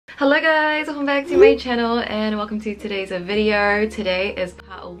Hello guys, welcome back to my channel and welcome to today's video. Today is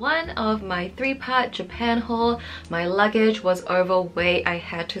part 1 of my 3-part Japan haul. My luggage was overweight. I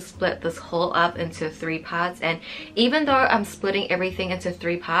had to split this haul up into 3 parts, and even though I'm splitting everything into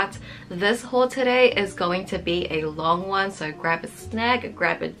 3 parts, this haul today is going to be a long one, so grab a snack,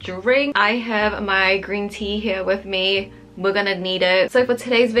 grab a drink. I have my green tea here with me. We're gonna need it. So for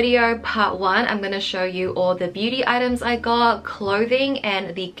today's video, part 1, I'm gonna show you all the beauty items I got, clothing,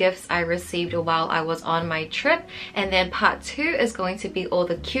 and the gifts I received while I was on my trip. And then part 2 is going to be all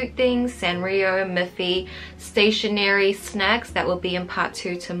the cute things, Sanrio, Miffy, stationery, snacks. That will be in part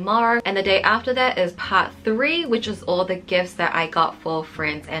 2 tomorrow. And the day after that is part 3, which is all the gifts that I got for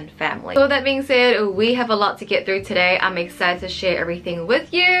friends and family. So with that being said, we have a lot to get through today. I'm excited to share everything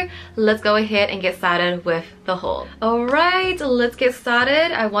with you. Let's go ahead and get started with the haul. Alright, let's get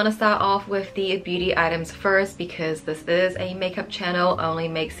started. I want to start off with the beauty items first because this is a makeup channel, only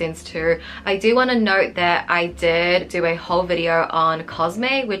makes sense to. I do want to note that I did do a whole video on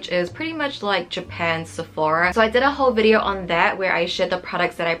Cosme, which is pretty much like Japan's Sephora. So I did a whole video on that where I shared the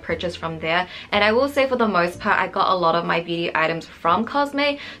products that I purchased from there, and I will say for the most part I got a lot of my beauty items from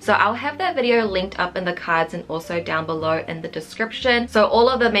Cosme, so I'll have that video linked up in the cards and also down below in the description. So all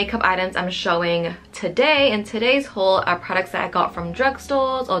of the makeup items I'm showing today in today's haul are products that I got from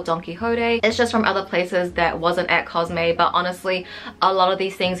drugstores or Don Quixote. It's just from other places that wasn't at Cosme, but honestly a lot of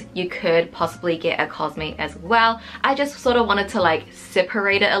these things you could possibly get at Cosme as well. I just sort of wanted to like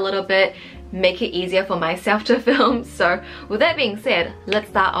separate it a little bit, make it easier for myself to film. So with that being said, let's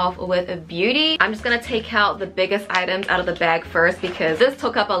start off with beauty. I'm just gonna take out the biggest items out of the bag first because this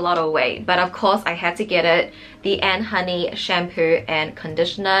took up a lot of weight, but of course I had to get it. The Honey shampoo and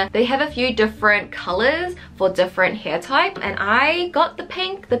conditioner. They have a few different colors for different hair type, and I got the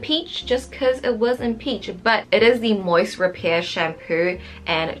pink, the peach, just because it was in peach, but it is the moist repair shampoo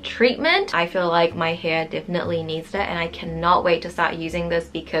and treatment. I feel like my hair definitely needs that, and I cannot wait to start using this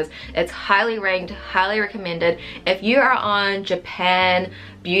because it's highly ranked, highly recommended. If you are on Japan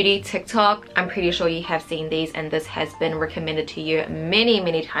beauty TikTok, I'm pretty sure you have seen these, and this has been recommended to you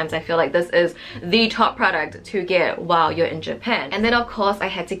many times. I feel like this is the top product to get while you're in Japan. And then of course I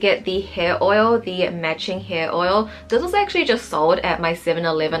had to get the hair oil, the matching hair oil. This was actually just sold at my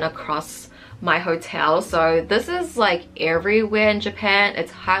 7-Eleven across my hotel, so this is like everywhere in Japan.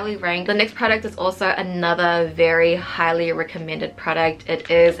 It's highly ranked. The next product is also another very highly recommended product. It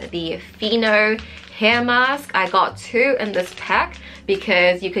is the Fino hair mask. I got 2 in this pack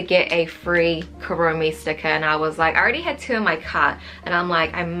because you could get a free Kuromi sticker, and I was like, I already had 2 in my cart, and I'm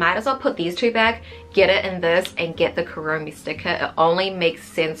like, I might as well put these 2 back, get it in this, and get the Kuromi sticker. It only makes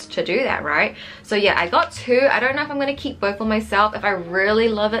sense to do that, right? So yeah, I got 2. I don't know if I'm gonna keep both for myself. If I really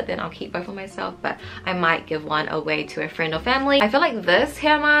love it, then I'll keep both for myself, but I might give one away to a friend or family. I feel like this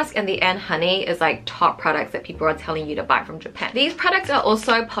hair mask and the Honey is like top products that people are telling you to buy from Japan. These products are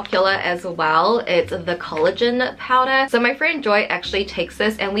also popular as well. It's the collagen powder. So my friend Joy actually takes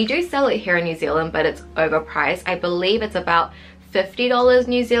this, and we do sell it here in New Zealand, but it's overpriced. I believe it's about $50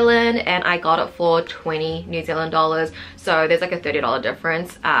 New Zealand, and I got it for 20 New Zealand dollars, so there's like a $30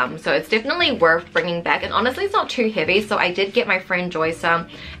 difference. So it's definitely worth bringing back, and honestly it's not too heavy. So I did get my friend Joy some,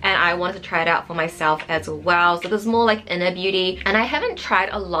 and I wanted to try it out for myself as well. So this is more like inner beauty, and I haven't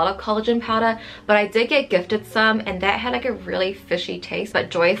tried a lot of collagen powder, but I did get gifted some, and that had like a really fishy taste,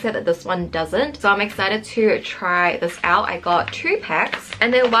 but Joy said that this one doesn't. So I'm excited to try this out. I got 2 packs,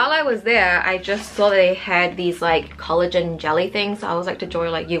 and then while I was there I just saw they had these like collagen jelly things. So I was like to Joy,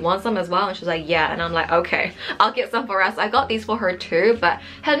 like, you want some as well? And she's like, yeah. And I'm like, okay, I'll get some for us. I got these for her too, but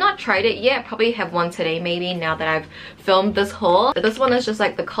had not tried it yet. Probably have one today maybe, now that I've filmed this haul. This one is just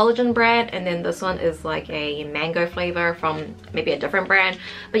like the collagen brand, and then this one is like a mango flavor from maybe a different brand.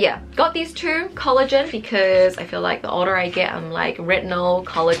 But yeah, got these 2 collagen because I feel like the older I get, I'm like retinol,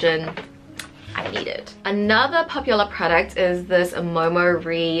 collagen, I need it. Another popular product is this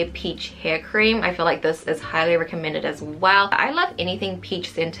Momori peach hair cream. I feel like this is highly recommended as well. I love anything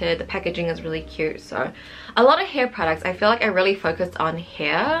peach scented. The packaging is really cute. So a lot of hair products. I feel like I really focused on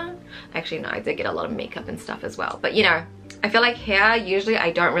hair. Actually no, I did get a lot of makeup and stuff as well, but you know, I feel like hair, usually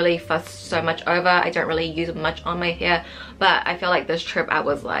I don't really fuss so much over. I don't really use much on my hair, but I feel like this trip I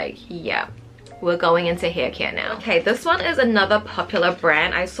was like, yeah, we're going into hair care now. Okay, this one is another popular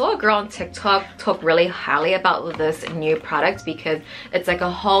brand. I saw a girl on TikTok talk really highly about this new product because it's like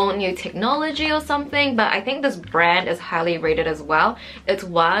a whole new technology or something, but I think this brand is highly rated as well. It's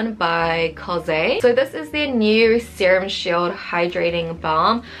one by CASETiFY. So this is their new Serum Shield Hydrating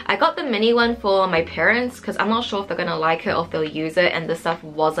Balm. I got the mini one for my parents because I'm not sure if they're gonna like it or if they'll use it, and this stuff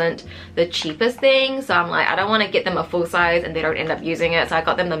wasn't the cheapest thing, so I'm like, I don't want to get them a full size and they don't end up using it, so I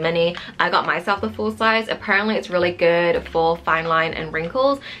got them the mini. I got myself the full size. Apparently it's really good for fine line and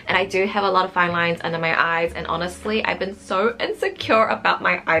wrinkles, and I do have a lot of fine lines under my eyes, and honestly I've been so insecure about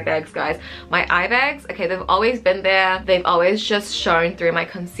my eye bags, guys. My eye bags, okay, they've always been there, they've always just shown through my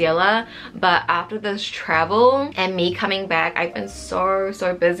concealer, but after this travel and me coming back, I've been so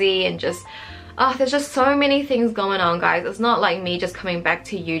busy and just there's just so many things going on, guys. It's not like me just coming back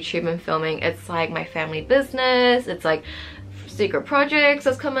to YouTube and filming. It's like my family business, it's like secret projects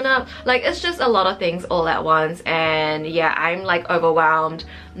that's coming up, like it's just a lot of things all at once, and yeah, I'm like overwhelmed,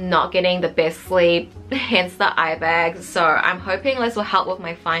 not getting the best sleep, hence the eye bags. So I'm hoping this will help with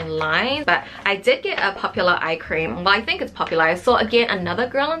my fine lines. But I did get a popular eye cream. Well, I think it's popular. I saw again another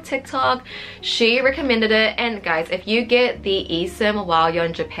girl on TikTok, she recommended it, and guys, if you get the eSIM while you're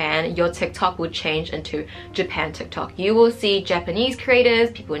in Japan, your TikTok will change into Japan TikTok. You will see Japanese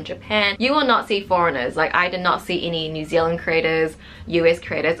creators, people in Japan. You will not see foreigners. Like I did not see any New Zealand creators, US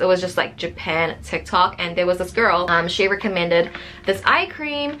creators. It was just like Japan TikTok. And there was this girl, she recommended this eye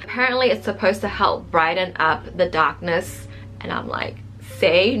cream. Apparently it's supposed to help brighten up the darkness, and I'm like,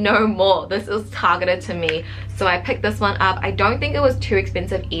 say no more, this is targeted to me. So I picked this one up. I don't think it was too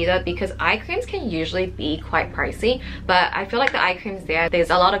expensive either, because eye creams can usually be quite pricey, but I feel like the eye creams there's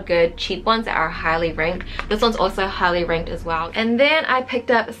a lot of good cheap ones that are highly ranked. This one's also highly ranked as well. And then I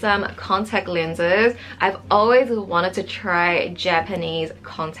picked up some contact lenses. I've always wanted to try Japanese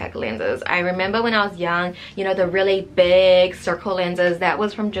contact lenses. I remember when I was young, you know, the really big circle lenses, that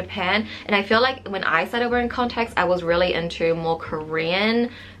was from Japan, and I feel like when I started wearing contacts, I was really into more Korean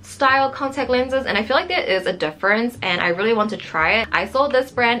style contact lenses, and I feel like there is a difference, and I really want to try it. I saw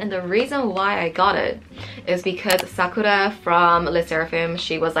this brand, and the reason why I got it is because Sakura from Le Sserafim,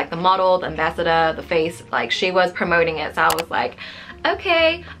 she was like the model, the ambassador, the face, like she was promoting it. So I was like,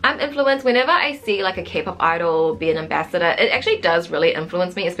 okay, I'm influenced. Whenever I see like a K-pop idol be an ambassador, it actually does really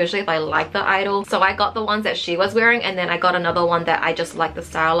influence me, especially if I like the idol. So I got the ones that she was wearing, and then I got another one that I just like the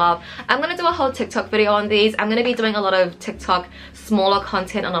style of. I'm gonna do a whole TikTok video on these. I'm gonna be doing a lot of TikTok smaller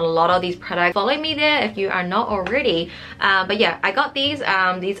content on a lot of these products. Follow me there if you are not already. But yeah, I got these.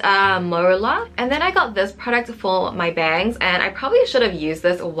 These are Mola, and then I got this product for my bangs, and I probably should have used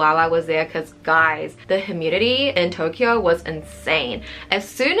this while I was there, because guys, the humidity in Tokyo was insane. As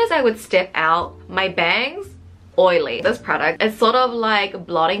soon as I would step out, my bangs oily. This product, it's sort of like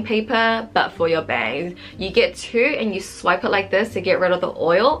blotting paper but for your bangs. You get two and you swipe it like this to get rid of the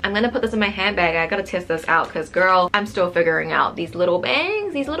oil. I'm gonna put this in my handbag. I gotta test this out because girl, I'm still figuring out these little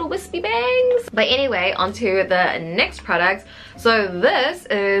bangs, these little wispy bangs. But anyway, onto the next product. So this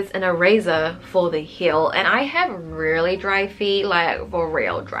is an eraser for the heel, and I have really dry feet, like for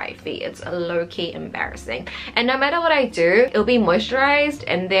real dry feet. It's low-key embarrassing, and no matter what I do, it'll be moisturized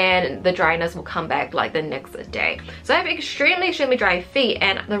and then the dryness will come back like the next day. So I have extremely dry feet,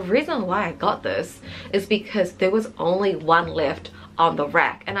 and the reason why I got this is because there was only one left on the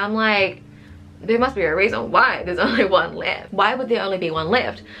rack, and I'm like, there must be a reason why there's only one left. Why would there only be one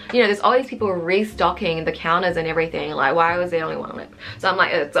left? You know, there's always people restocking the counters and everything. Like, why was there only one left? So I'm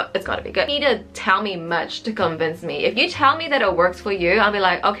like, it's gotta be good. You need to tell me much to convince me. If you tell me that it works for you, I'll be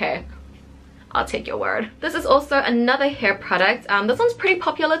like, okay, I'll take your word. This is also another hair product. This one's pretty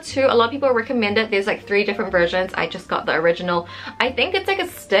popular too. A lot of people recommend it. There's like 3 different versions. I just got the original. I think it's like a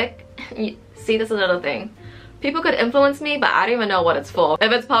stick. See, this is another thing. People could influence me, but I don't even know what it's for.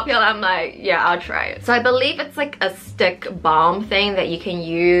 If it's popular, I'm like, yeah, I'll try it. So I believe it's like a stick balm thing that you can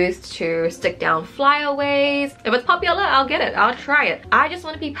use to stick down flyaways. If it's popular, I'll get it. I'll try it. I just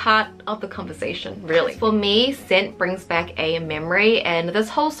want to be part of the conversation, really. For me, scent brings back a memory, and this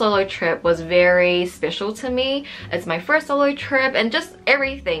whole solo trip was very special to me. It's my first solo trip, and just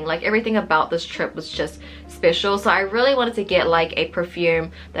everything, like everything about this trip was just special. So I really wanted to get like a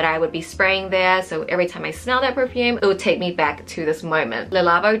perfume that I would be spraying there, so every time I smell that perfume, it would take me back to this moment. Le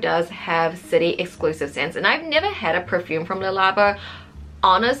Labo does have city exclusive scents, and I've never had a perfume from Le Labo.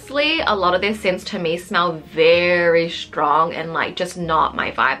 Honestly, a lot of their scents to me smell very strong and like just not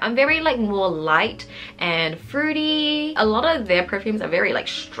my vibe. I'm very like more light and fruity. A lot of their perfumes are very like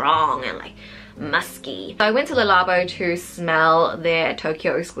strong and like musky. So I went to Le Labo to smell their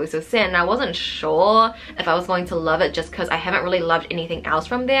Tokyo exclusive scent, and I wasn't sure if I was going to love it just because I haven't really loved anything else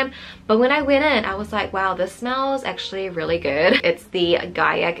from them. But when I went in, I was like, wow, this smells actually really good. It's the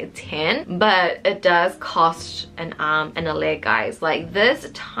Gaiac 10, but it does cost an arm and a leg, guys. Like, this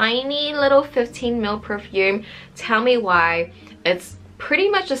tiny little 15ml perfume, tell me why. It's pretty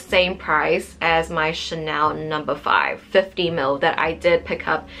much the same price as my Chanel No. 5 50ml that I did pick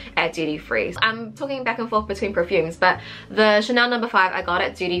up at duty free. I'm talking back and forth between perfumes, but the Chanel No. 5 I got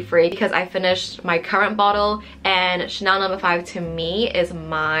at duty free because I finished my current bottle, and Chanel No. 5 to me is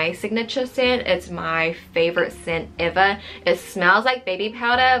my signature scent. It's my favorite scent ever. It smells like baby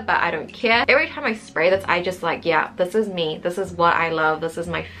powder, but I don't care. Every time I spray this, I just like, yeah, this is me. This is what I love. This is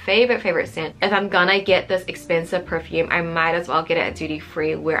my favorite scent. If I'm gonna get this expensive perfume, I might as well get it at duty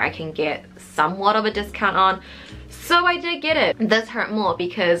free where I can get somewhat of a discount on. So I did get it. This hurt more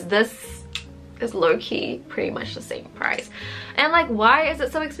because this is low-key pretty much the same price. And like, why is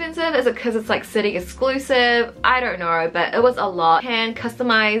it so expensive? Is it because it's like city exclusive? I don't know, but it was a lot. You can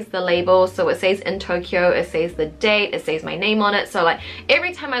customize the label, so it says in Tokyo, it says the date, it says my name on it. So like,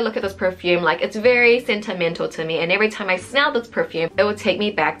 every time I look at this perfume, like, it's very sentimental to me, and every time I smell this perfume, it will take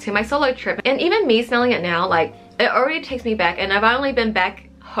me back to my solo trip. And even me smelling it now, like, it already takes me back, and I've only been back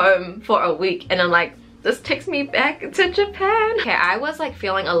home for a week, and I'm like, this takes me back to Japan. Okay, I was like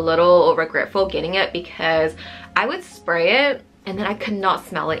feeling a little regretful getting it because I would spray it and then I could not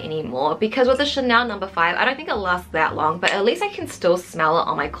smell it anymore, because with the Chanel No. 5, I don't think it lasts that long, but at least I can still smell it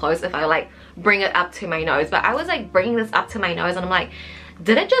on my clothes if I like bring it up to my nose. But I was like bringing this up to my nose and I'm like,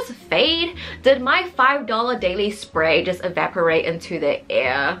 did it just fade? Did my $5 daily spray just evaporate into the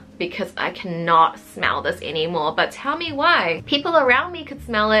air? Because I cannot smell this anymore. But tell me why. People around me could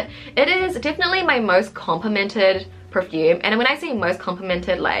smell it. It is definitely my most complimented perfume, and when I say most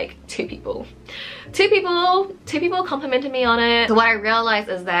complimented, like two people complimented me on it. So what I realized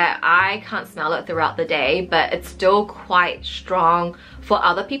is that I can't smell it throughout the day, but it's still quite strong for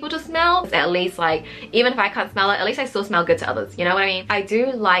other people to smell. At least, like, even if I can't smell it, at least I still smell good to others, you know what I mean? I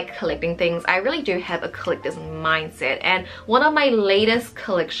do like collecting things. I really do have a collector's mindset, and one of my latest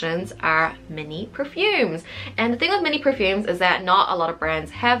collections are mini perfumes. And the thing with mini perfumes is that not a lot of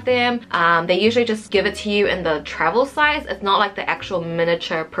brands have them. They usually just give it to you in the travel size. It's not like the actual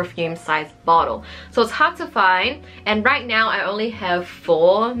miniature perfume size bottle, so it's hard to find. And right now I only have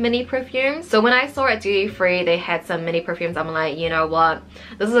 4 mini perfumes. So when I saw at duty free they had some mini perfumes, I'm like, you know what,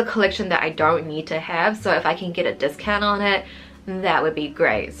 this is a collection that I don't need to have, so if I can get a discount on it, that would be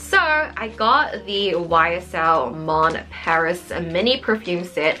great. So I got the YSL Mon Paris mini perfume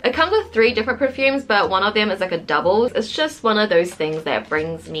set. It comes with 3 different perfumes, but one of them is like a doubles. It's just one of those things that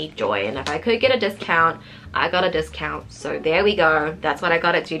brings me joy, and if I could get a discount, I got a discount. So there we go. That's what I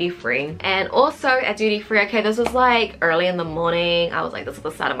got at duty free. And also at duty free, okay, this was like early in the morning. I was like, this is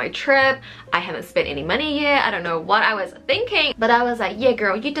the start of my trip. I haven't spent any money yet. I don't know what I was thinking, but I was like, yeah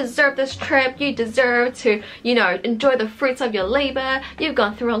girl, you deserve this trip. You deserve to, you know, enjoy the fruits of your labor. You've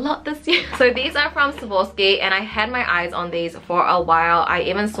gone through a lot this year. So these are from Swarovski, and I had my eyes on these for a while. I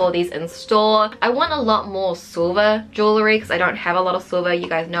even saw these in store. I want a lot more silver jewelry because I don't have a lot of silver. You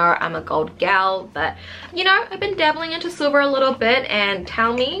guys know I'm a gold gal, but you know, I've been dabbling into silver a little bit, and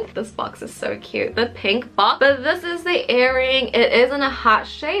tell me, this box is so cute. The pink box. But this is the earring. It is in a heart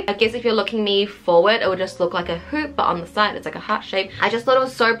shape. I guess if you're looking me forward, it would just look like a hoop, but on the side it's like a heart shape. I just thought it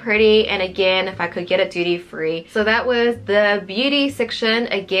was so pretty, and again, if I could get it duty free. So that was the beauty section.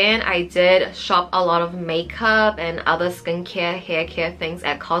 Again, I did shop a lot of makeup and other skincare, hair care things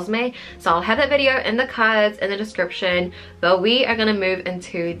at Cosme, so I'll have that video in the cards in the description. But we are gonna move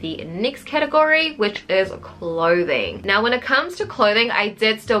into the next category, which is clothing. Now when it comes to clothing, I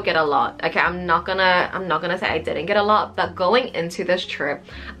did still get a lot. Okay, I'm not gonna say I didn't get a lot, but going into this trip,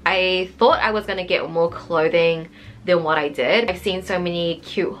 I thought I was gonna get more clothing than what I did. I've seen so many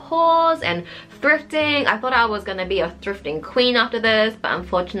cute hauls and thrifting. I thought I was gonna be a thrifting queen after this, but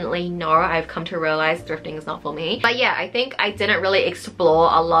unfortunately no. I've come to realize thrifting is not for me. But yeah, I think I didn't really explore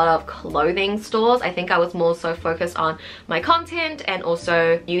a lot of clothing stores. I think I was more so focused on my content and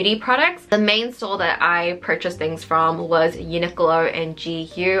also beauty products. The main store that I purchased things from was UNIQLO and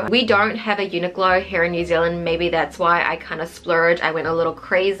GU. We don't have a UNIQLO here in New Zealand. Maybe that's why I kind of splurged. I went a little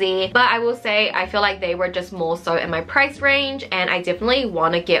crazy, but I will say I feel like they were just more so in my price range, and I definitely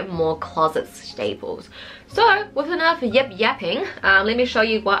want to get more closet staples. So with enough yapping, let me show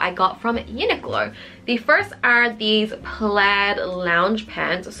you what I got from UNIQLO. The first are these plaid lounge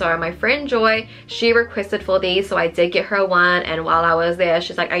pants. So my friend Joy, she requested for these, so I did get her one, and while I was there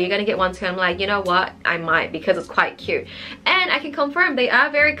she's like, are you gonna get one too? I'm like, you know what, I might, because it's quite cute. And I can confirm they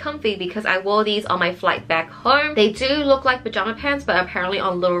are very comfy because I wore these on my flight back home. They do look like pajama pants, but apparently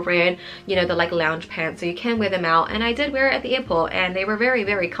on Little Red, you know, they're like lounge pants, so you can wear them out. And I did wear it at the airport, and they were very,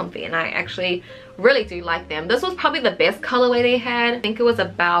 very comfy, and I actually really do like them. This was probably the best colorway they had. I think it was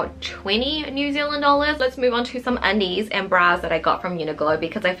about 20 New Zealand dollars. Let's move on to some undies and bras that I got from UNIQLO,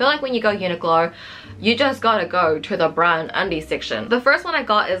 because I feel like when you go UNIQLO, you just gotta go to the bra and undies section. The first one I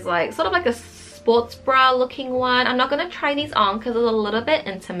got is like sort of like a sports bra looking one. I'm not gonna try these on because it's a little bit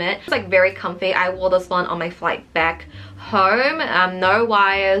intimate. It's like very comfy. I wore this one on my flight back home. No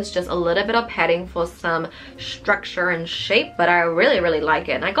wires, just a little bit of padding for some structure and shape, but I really like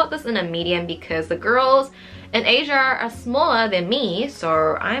it. And I got this in a medium because the girls in Asia are smaller than me,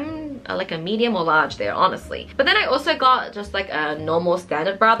 so I'm like a medium or large there, honestly. But then I also got just like a normal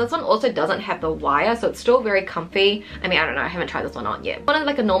standard bra. This one also doesn't have the wire, so it's still very comfy. I mean, I don't know, I haven't tried this one on yet. One is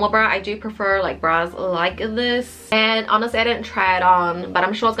like a normal bra. I do prefer like bras like this, and honestly I didn't try it on, but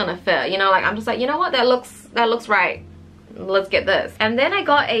I'm sure it's gonna fit, you know. Like, I'm just like, you know what, that looks right, let's get this. And then I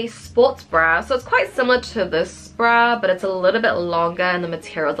got a sports bra, so it's quite similar to this bra, but it's a little bit longer and the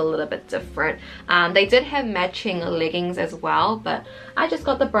material is a little bit different. They did have matching leggings as well, but I just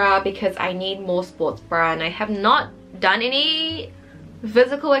got the bra because I need more sports bra, and I have not done any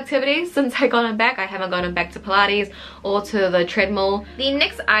physical activities since I got back. I haven't gone back to Pilates or to the treadmill. The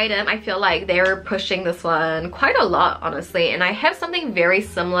next item, I feel like they're pushing this one quite a lot, honestly, and I have something very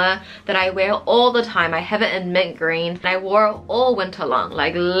similar that I wear all the time. I have it in mint green and I wore it all winter long,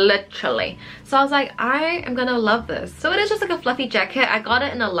 like literally. So I was like, I am gonna love this. So it is just like a fluffy jacket. I got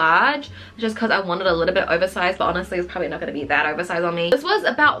it in a large just because I wanted a little bit oversized, but honestly it's probably not gonna be that oversized on me. This was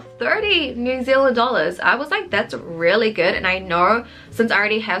about 30 New Zealand dollars. I was like, that's really good, and I know since I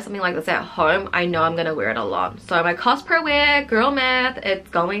already have something like this at home, I know I'm gonna wear it a lot. So my cost per wear, girl math, it's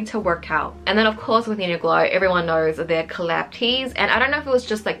going to work out. And then of course with UNIQLO, everyone knows their collab tees, and I don't know if it was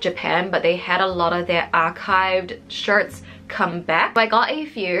just like Japan, but they had a lot of their archived shirts come back. So I got a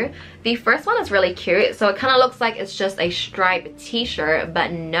few. The first one is really cute, so it kind of looks like it's just a striped t-shirt,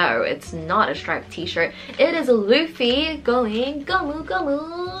 but no, it's not a striped t-shirt. It is Luffy going gomu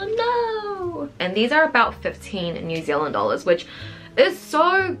gomu no. And these are about 15 New Zealand dollars, which is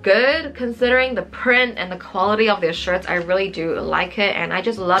so good considering the print and the quality of their shirts. I really do like it, and I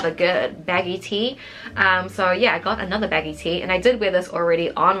just love a good baggy tee. So yeah, I got another baggy tee, and I did wear this already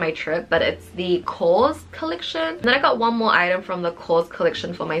on my trip, but it's the Cause collection. And then I got one more item from the Cause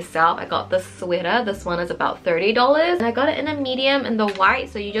collection for myself. I got this sweater. This one is about $30, and I got it in a medium in the white,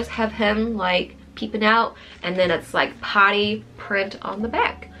 so you just have him like peeping out, and then it's like party print on the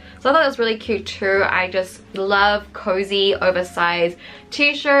back. So I thought it was really cute too. I just love cozy, oversized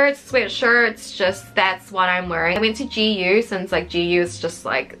t-shirts, sweatshirts, just that's what I'm wearing. I went to GU since like GU is just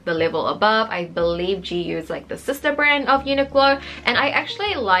like the level above. I believe GU is like the sister brand of UNIQLO, and I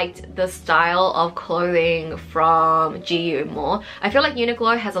actually liked the style of clothing from GU more. I feel like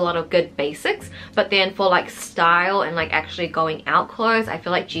UNIQLO has a lot of good basics, but then for like style and like actually going out clothes, I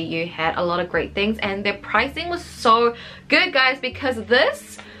feel like GU had a lot of great things, and their pricing was so good, guys, because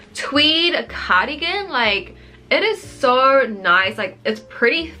this tweed cardigan, like, it is so nice. Like, it's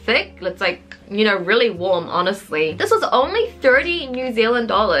pretty thick, it's like, you know, really warm. Honestly, this was only 30 New Zealand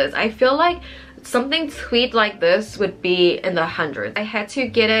dollars. I feel like something tweed like this would be in the hundreds. I had to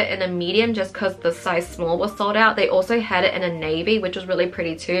get it in a medium just because the size small was sold out. They also had it in a navy, which was really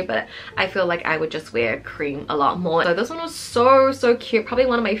pretty too, but I feel like I would just wear cream a lot more. So this one was so cute. Probably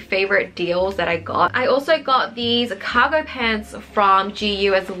one of my favorite deals that I got. I also got these cargo pants from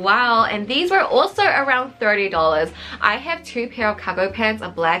GU as well, and these were also around $30. I have two pair of cargo pants, a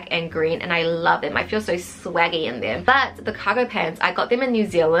black and green, and I love them. I feel so swaggy in them. But the cargo pants, I got them in New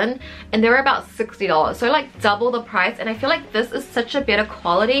Zealand, and they were about $60, so like double the price. And I feel like this is such a better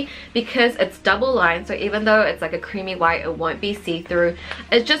quality because it's double lined, so even though it's like a creamy white, it won't be see-through.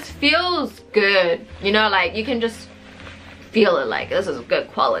 It just feels good, you know, like you can just feel it, like this is good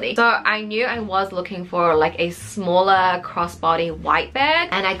quality. So I knew I was looking for like a smaller crossbody white bag,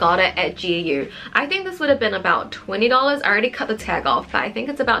 and I got it at GU. I think this would have been about $20. I already cut the tag off, but I think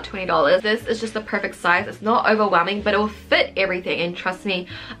it's about $20. This is just the perfect size. It's not overwhelming, but it will fit everything, and trust me,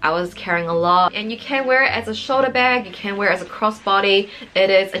 I was carrying a lot. And you can wear it as a shoulder bag, you can wear it as a crossbody. It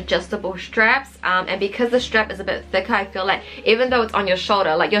is adjustable straps, and because the strap is a bit thicker, I feel like even though it's on your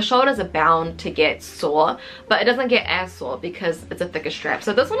shoulder, like your shoulders are bound to get sore, but it doesn't get as sore because it's a thicker strap.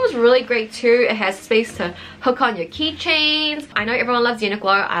 So this one was really great too. It has space to hook on your keychains. I know everyone loves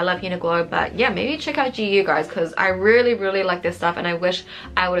UNIQLO, I love UNIQLO, but yeah, maybe check out GU guys, because I really like their stuff and I wish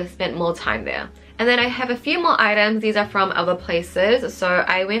I would have spent more time there. And then I have a few more items. These are from other places. So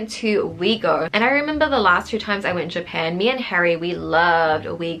I went to WEGO, and I remember the last 2 times I went to Japan, me and Harry, we loved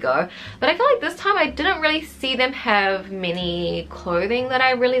WEGO, but I feel like this time I didn't really see them have many clothing that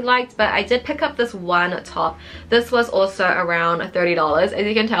I really liked, but I did pick up this one top. This was also around $30. As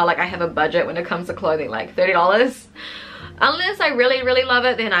you can tell, like I have a budget when it comes to clothing, like $30. Unless I really love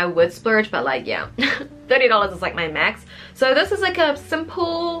it, then I would splurge, but like yeah, $30 is like my max. So this is like a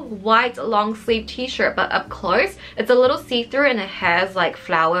simple white long sleeve t-shirt, but up close it's a little see-through and it has like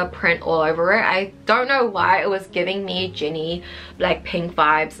flower print all over it. I don't know why, it was giving me Jenny Blackpink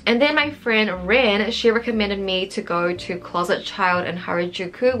vibes. And then my friend Ren, she recommended me to go to Closet Child in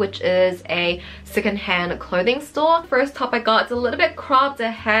Harajuku, which is a secondhand clothing store. First top I got, it's a little bit cropped,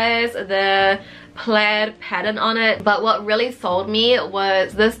 it has the plaid pattern on it, but what really sold me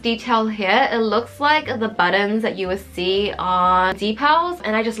was this detail here. It looks like the buttons that you would see on decals,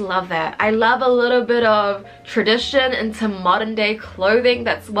 and I just love that. I love a little bit of tradition into modern day clothing.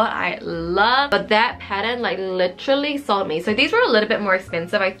 That's what I love, but that pattern like literally sold me. So these were a little bit more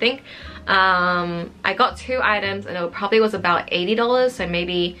expensive. I think I got 2 items and it probably was about $80, so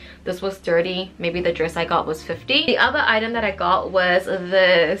maybe this was $30, maybe the dress I got was $50. The other item that I got was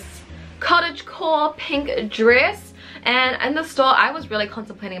this cottagecore pink dress, and in the store I was really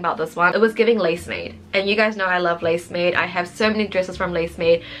contemplating about this one. It was giving Lace Made, and you guys know I love Lace Made. I have so many dresses from Lace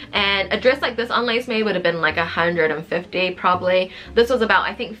Made, and a dress like this on Lace Made would have been like $150 probably. This was about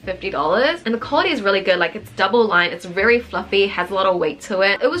I think $50, and the quality is really good. Like it's double lined, it's very fluffy, has a lot of weight to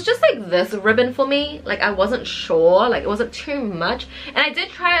it. It was just like this ribbon for me, like I wasn't sure, like it wasn't too much, and I did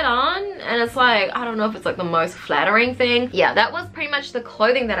try it on and it's like I don't know if it's like the most flattering thing. Yeah, that was pretty much the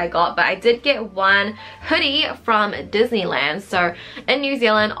clothing that I got, but I did get one hoodie from Disneyland. So in New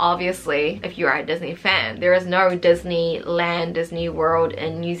Zealand, obviously, if you are a Disney fan, there is no Disneyland, Disney World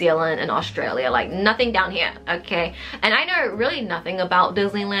in New Zealand and Australia, like nothing down here, okay? And I know really nothing about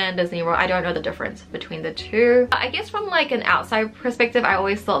Disneyland, Disney World. I don't know the difference between the two. I guess from like an outside perspective, I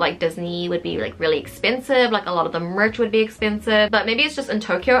always thought like Disney would be like really expensive, like a lot of the merch would be expensive, but maybe it's just in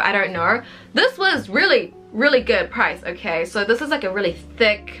Tokyo, I don't know. This was really good price, okay? So this is like a really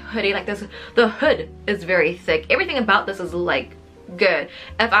thick hoodie, like this, the hood is very thick. Everything about this is like good.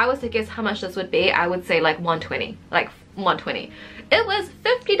 If I was to guess how much this would be, I would say like 120, like 120. It was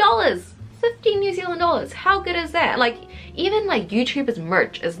 $50, 50 New Zealand dollars. How good is that? Like even like YouTubers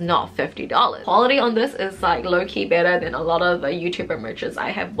merch is not $50. Quality on this is like low-key better than a lot of the YouTuber merches I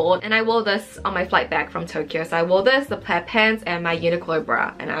have bought. And I wore this on my flight back from Tokyo. So I wore this, the plaid pants, and my UNIQLO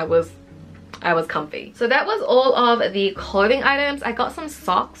bra, and I was comfy. So that was all of the clothing items. I got some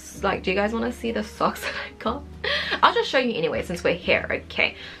socks. Like, do you guys want to see the socks that I got? I'll just show you anyway since we're here,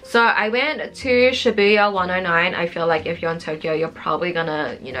 okay? So I went to Shibuya 109. I feel like if you're in Tokyo, you're probably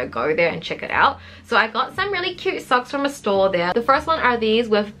gonna, you know, go there and check it out. So I got some really cute socks from a store there. The first one are these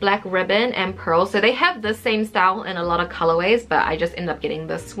with black ribbon and pearls. So they have the same style in a lot of colorways, but I just ended up getting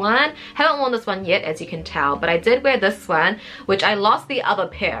this one. Haven't worn this one yet, as you can tell, but I did wear this one, which I lost the other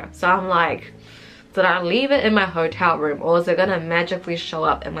pair. So I'm like, did I leave it in my hotel room, or is it gonna magically show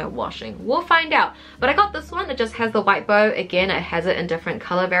up in my washing? We'll find out. But I got this one. It just has the white bow. Again, it has it in different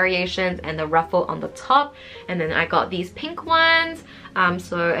color variations and the ruffle on the top. And then I got these pink ones.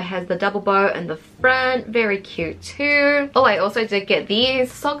 So it has the double bow in the front. Very cute too. Oh, I also did get these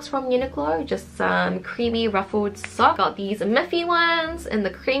socks from UNIQLO. Just some creamy ruffled socks. Got these Miffy ones in the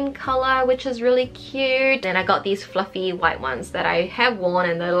cream color, which is really cute. And I got these fluffy white ones that I have worn,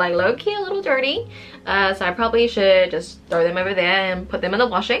 and they're like low-key a little dirty. So I probably should just throw them over there and put them in the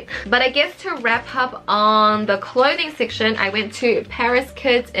washing. But I guess to wrap up on the clothing section, I went to Paris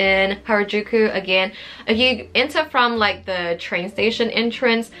Kids in Harajuku again. If you enter from like the train station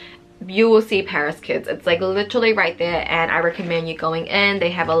entrance, you will see Paris Kids. It's like literally right there, and I recommend you going in.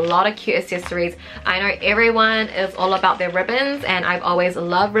 They have a lot of cute accessories. I know everyone is all about their ribbons, and I've always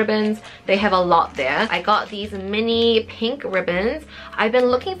loved ribbons. They have a lot there. I got these mini pink ribbons. I've been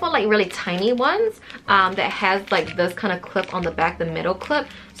looking for like really tiny ones that has like this kind of clip on the back, the middle clip.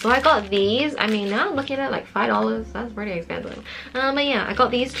 So I got these. I mean, now I'm looking at like $5. That's pretty expensive. But yeah, I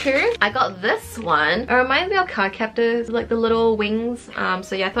got these two. I got this one. It reminds me of card captors, like the little wings.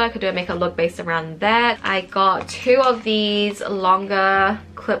 So yeah, I thought I could do a makeup look based around that. I got two of these longer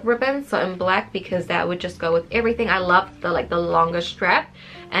clip ribbons, so in black, because that would just go with everything. I love the like the longer strap.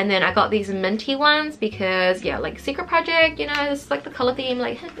 And then I got these minty ones because yeah, like secret project, you know, it's like the color theme,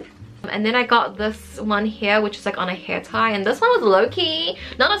 like. And then I got this one here, which is like on a hair tie, and this one was low-key,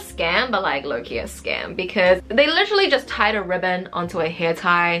 not a scam, but like low-key a scam, because they literally just tied a ribbon onto a hair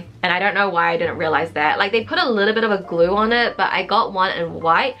tie, and I don't know why I didn't realize that. Like they put a little bit of a glue on it, but I got one in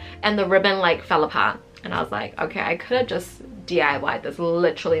white and the ribbon like fell apart, and I was like, okay, I could have just DIY'd this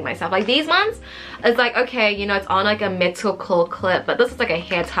literally myself. Like these ones, it's like, okay, you know, it's on like a metal claw clip, but this is like a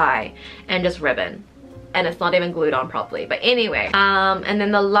hair tie and just ribbon, and it's not even glued on properly. But anyway, and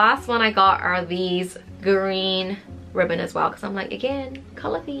then the last one I got are these green ribbon as well, because I'm like, again,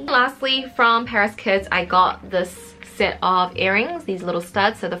 color theme. Lastly, from Paris Kids, I got this set of earrings, these little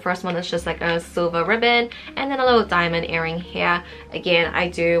studs. So the first one is just like a silver ribbon, and then a little diamond earring here. Again, I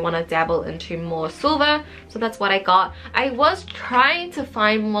do want to dabble into more silver, so that's what I got. I was trying to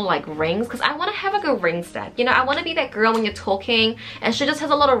find more like rings, because I want to have like a ring set. You know, I want to be that girl when you're talking and she just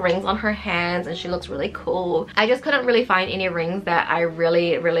has a lot of rings on her hands and she looks really cool. I just couldn't really find any rings that I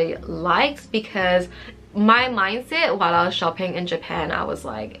really liked, because my mindset while I was shopping in Japan, I was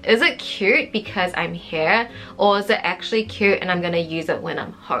like, is it cute because I'm here, or is it actually cute and I'm gonna use it when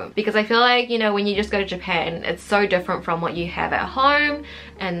I'm home? Because I feel like, you know, when you just go to Japan, it's so different from what you have at home,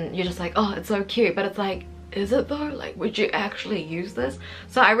 and you're just like, oh, it's so cute, but it's like, is it though? Like, would you actually use this?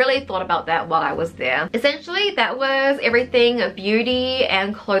 So I really thought about that while I was there. Essentially, that was everything beauty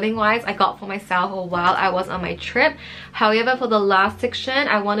and clothing wise I got for myself while I was on my trip. However, for the last section,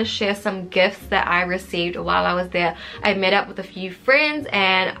 I want to share some gifts that I received while I was there. I met up with a few friends,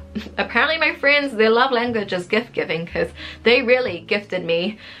 and apparently my friends, their love language is gift giving, because they really gifted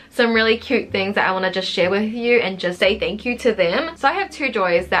me some really cute things that I want to just share with you and just say thank you to them. So I have two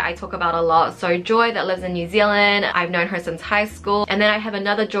Joys that I talk about a lot. So Joy, that lives in New Zealand, I've known her since high school. And then I have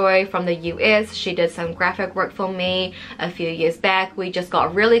another Joy from the US. She did some graphic work for me a few years back. We just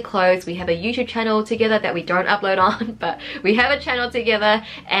got really close. We have a YouTube channel together that we don't upload on, but we have a channel together,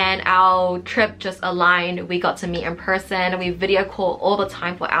 and our trip just aligned. We got to meet in person. We video call all the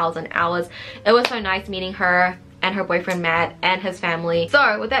time for hours and hours. It was so nice meeting her and her boyfriend Matt and his family.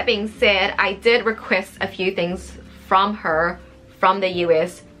 So with that being said, I did request a few things from her from the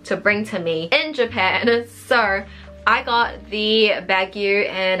US to bring to me in Japan. So I got the Baguio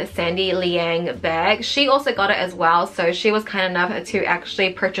and Sandy Liang bag. She also got it as well, so she was kind enough to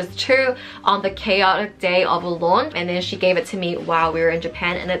actually purchase two on the chaotic day of launch, and then she gave it to me while we were in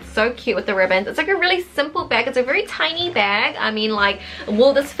Japan, and it's so cute with the ribbons. It's like a really simple bag. It's a very tiny bag. I mean, like,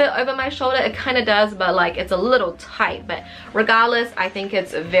 will this fit over my shoulder? It kind of does, but like it's a little tight, but regardless, I think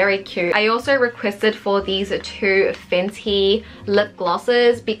it's very cute. I also requested for these two Fenty lip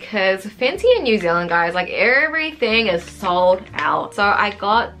glosses, because Fenty in New Zealand, guys, like everything is sold out. So I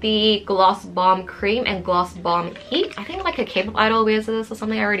got the Gloss Bomb Cream and Gloss Bomb Heat. I think like a K-pop idol wears this or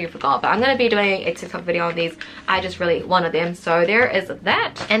something. I already forgot, but I'm gonna be doing a TikTok video on these. I just really wanted them, so there is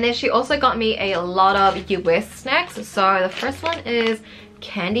that. And then she also got me a lot of US snacks. So the first one is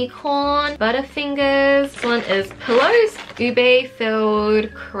candy corn, Butterfingers. This one is Pillows, ube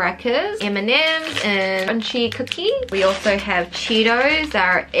filled crackers, M&M's, and crunchy cookie. We also have Cheetos that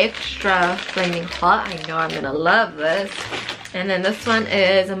are extra flaming hot. I know I'm gonna love this. And then this one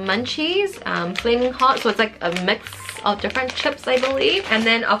is Munchies, flaming hot. So it's like a mix of different chips, I believe. And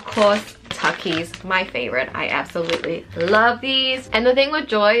then of course Tuckies, my favorite. I absolutely love these. And the thing with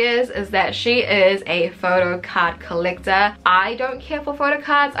Joy is that she is a photo card collector. I don't care for photo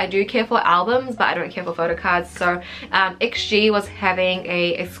cards. I do care for albums, but I don't care for photo cards. So XG was having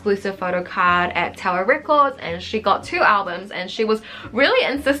a exclusive photo card at Tower Records, and she got two albums, and she was really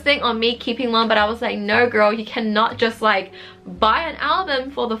insisting on me keeping one, but I was like, no girl, you cannot just like buy an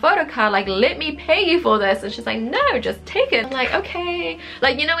album for the photo card, like let me pay you for this. And she's like, no, just take it. I'm like, okay.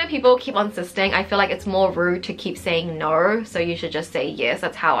 Like, you know, when people keep on insisting, I feel like it's more rude to keep saying no, so you should just say yes.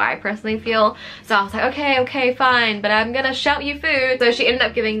 That's how I personally feel. So I was like, okay, fine, but I'm gonna shout you food. So she ended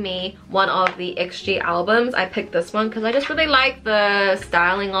up giving me one of the XG albums. I picked this one because I just really like the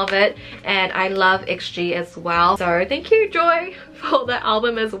styling of it, and I love XG as well. So thank you, Joy, for the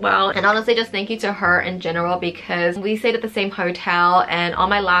album as well. And honestly, just thank you to her in general, because we stayed at the same hotel, and on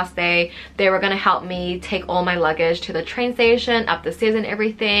my last day they were gonna help me take all my luggage to the train station, up the stairs and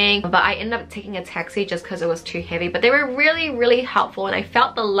everything, but I ended up taking a taxi just because it was too heavy. But they were really helpful, and I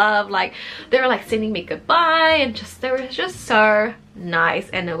felt the love. Like, they were like sending me goodbye, and just they were just so nice,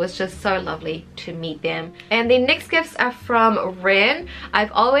 and it was just so lovely to meet them. And the next gifts are from Ren.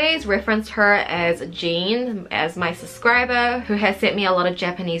 I've always referenced her as Jean, as my subscriber who has sent me a lot of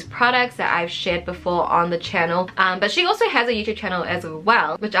Japanese products that I've shared before on the channel, but she also has a YouTube channel as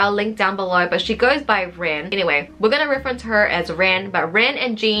well, which I'll link down below, but she goes by Ren. Anyway, we're gonna reference her as Ren, but Ren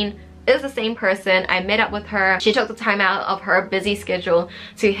and Jean is the same person. I met up with her. She took the time out of her busy schedule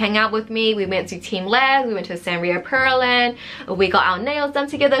to hang out with me. We went to Team Labs, we went to Sanrio Pearland, we got our nails done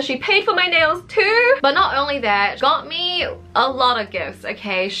together. She paid for my nails too. But not only that, got me a lot of gifts,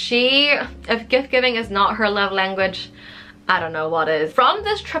 okay? If gift giving is not her love language, I don't know what is. From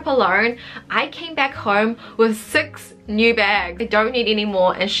this trip alone, I came back home with 6 new bags. I don't need any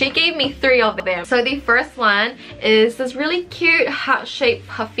more, and she gave me 3 of them. So the first one is this really cute heart-shaped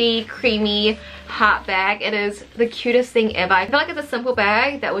puffy creamy heart bag. It is the cutest thing ever. I feel like it's a simple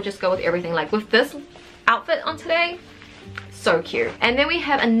bag that would just go with everything. Like with this outfit on today, so cute. And then we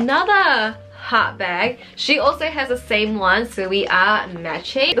have another heart bag. She also has the same one, so we are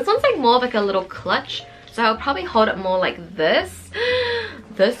matching. This one's like more of like a little clutch, so I'll probably hold it more like this.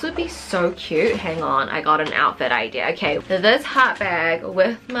 This would be so cute. Hang on, I got an outfit idea. Okay, this heart bag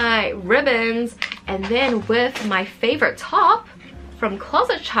with my ribbons, and then with my favorite top from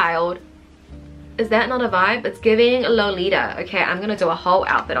Closet Child. Is that not a vibe? It's giving Lolita. Okay, I'm gonna do a whole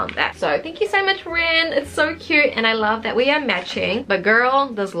outfit on that. So thank you so much, Ren. It's so cute, and I love that we are matching. But girl,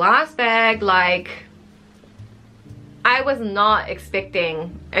 this last bag, like, I was not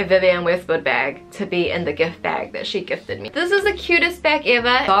expecting a Vivienne Westwood bag to be in the gift bag that she gifted me. This is the cutest bag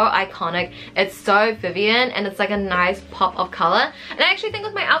ever. So iconic. It's so Vivienne, and it's like a nice pop of color. And I actually think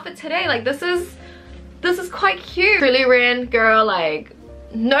with my outfit today, like, this is quite cute. Truly, Ren, girl, like,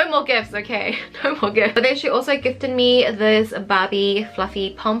 no more gifts, okay? No more gifts. But then she also gifted me this Barbie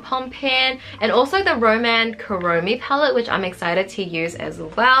fluffy pom-pom pen, and also the Roman Kuromi palette, which I'm excited to use as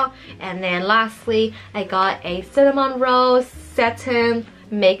well. And then lastly, I got a cinnamon roll satin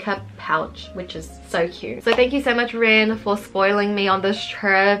makeup pouch, which is so cute. So thank you so much, Ren, for spoiling me on this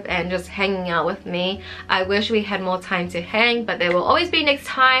trip and just hanging out with me. I wish we had more time to hang, but there will always be next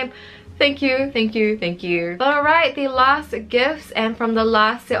time. Thank you, thank you, thank you. But alright, the last gifts, and from the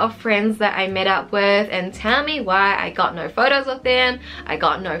last set of friends that I met up with, and tell me why I got no photos with them, I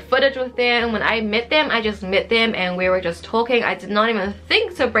got no footage with them. When I met them, I just met them and we were just talking. I did not even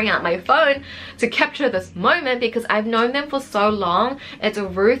think to bring out my phone to capture this moment because I've known them for so long. It's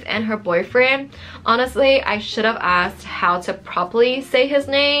Ruth and her boyfriend. Honestly, I should have asked how to properly say his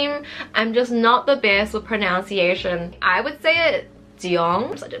name. I'm just not the best with pronunciation. I would say it Dion.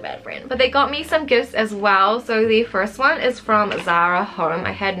 I'm such a bad friend. But they got me some gifts as well. So the first one is from Zara Home.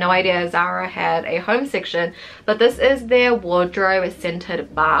 I had no idea Zara had a home section, but this is their wardrobe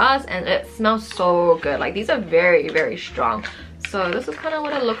scented bars, and it smells so good. Like, these are very strong. So this is kind of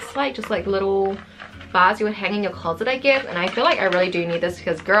what it looks like, just like little bars you would hang in your closet, I guess. And I feel like I really do need this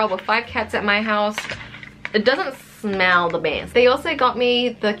because, girl, with 5 cats at my house, it doesn't smell the best. They also got me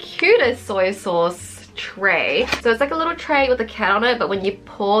the cutest soy sauce tray. So it's like a little tray with a cat on it, but when you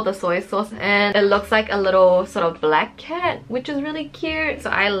pour the soy sauce in, it looks like a little sort of black cat, which is really cute. So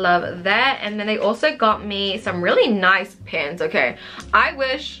I love that. And then they also got me some really nice pens. Okay, I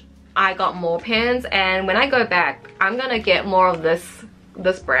wish I got more pens, and when I go back, I'm gonna get more of this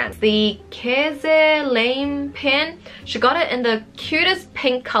brand. The CASETiFY pen. She got it in the cutest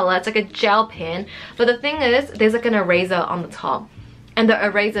pink color. It's like a gel pen, but the thing is, there's like an eraser on the top. And the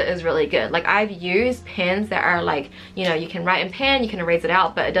eraser is really good. Like, I've used pens that are like, you know, you can write in pen, you can erase it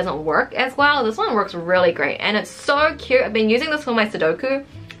out, but it doesn't work as well. This one works really great, and it's so cute. I've been using this for my Sudoku,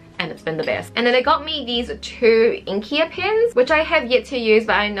 and it's been the best. And then they got me these 2 Inkia pens, which I have yet to use,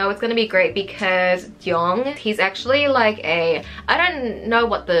 but I know it's gonna be great because Dyong, he's actually like I don't know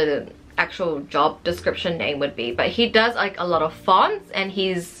what the actual job description name would be, but he does like a lot of fonts, and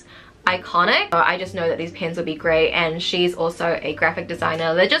he's iconic. So I just know that these pens will be great, and she's also a graphic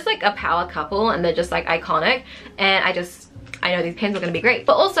designer. They're just like a power couple, and they're just like iconic, and I know these pens are gonna be great.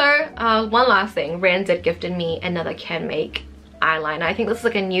 But also, one last thing, Ren did gifted me another Can Make eyeliner. I think this is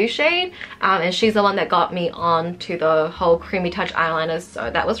like a new shade, and she's the one that got me on to the whole creamy touch eyeliners, so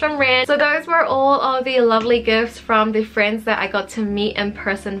that was from Ren. So those were all of the lovely gifts from the friends that I got to meet in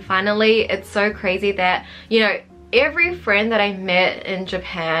person finally. It's so crazy that, you know, every friend that I met in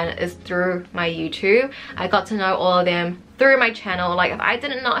Japan is through my YouTube. I got to know all of them through my channel. Like if I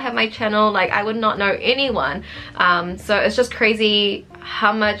did not have my channel, like I would not know anyone. So it's just crazy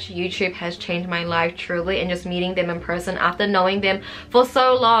how much YouTube has changed my life truly, and just meeting them in person after knowing them for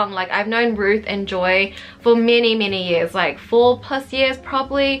so long. Like I've known Ruth and Joy for many years, like 4+ years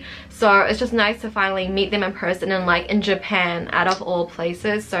probably. So it's just nice to finally meet them in person, and like in Japan out of all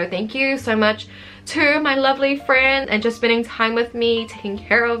places. So thank you so much to my lovely friend, and just spending time with me, taking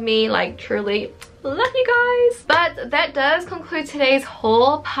care of me, like truly love you guys. But that does conclude today's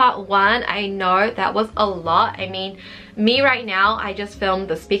haul part 1. I know that was a lot. I mean, me right now, I just filmed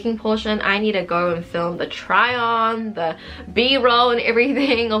the speaking portion. I need to go and film the try on, the b-roll and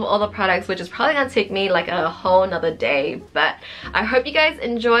everything of all the products, which is probably gonna take me like a whole nother day. But I hope you guys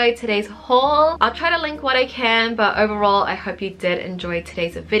enjoyed today's haul. I'll try to link what I can, but overall I hope you did enjoy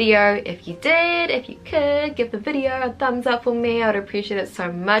today's video. If you did, if you could give the video a thumbs up for me, I would appreciate it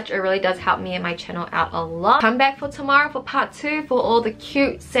so much. It really does help me and my channel out a lot. Come back for tomorrow for part 2 for all the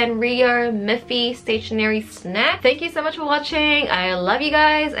cute Sanrio Miffy stationery snacks. Thank you so much for watching. I love you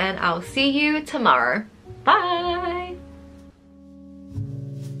guys, and I'll see you tomorrow. Bye.